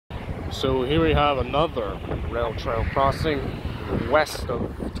So here we have another rail trail crossing west of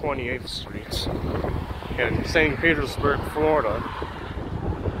 28th Street in St. Petersburg, Florida.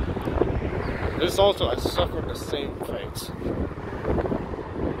 This also has suffered the same fate.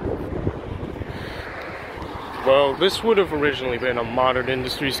 Well, this would have originally been a Modern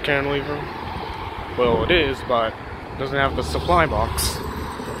Industries cantilever. Well, it is, but it doesn't have the supply box.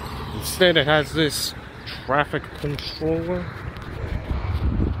 Instead, it has this traffic controller.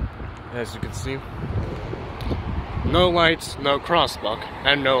 As you can see, no lights, no crossbuck,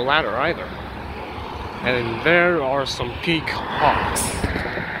 and no ladder either. And there are some peak hawks.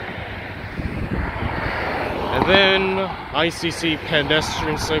 And then ICC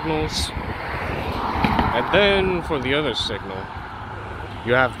pedestrian signals. And then for the other signal,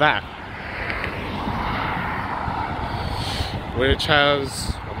 you have that, which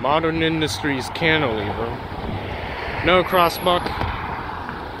has a Modern Industries cantilever, no crossbuck,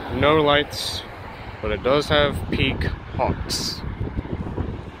 no lights, but it does have peak hawks.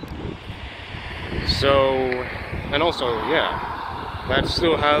 So, and also, yeah, that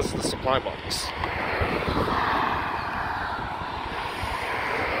still has the supply box.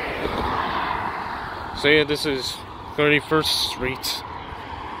 So yeah, this is 31st Street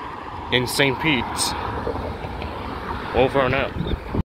in St. Pete. Over and out.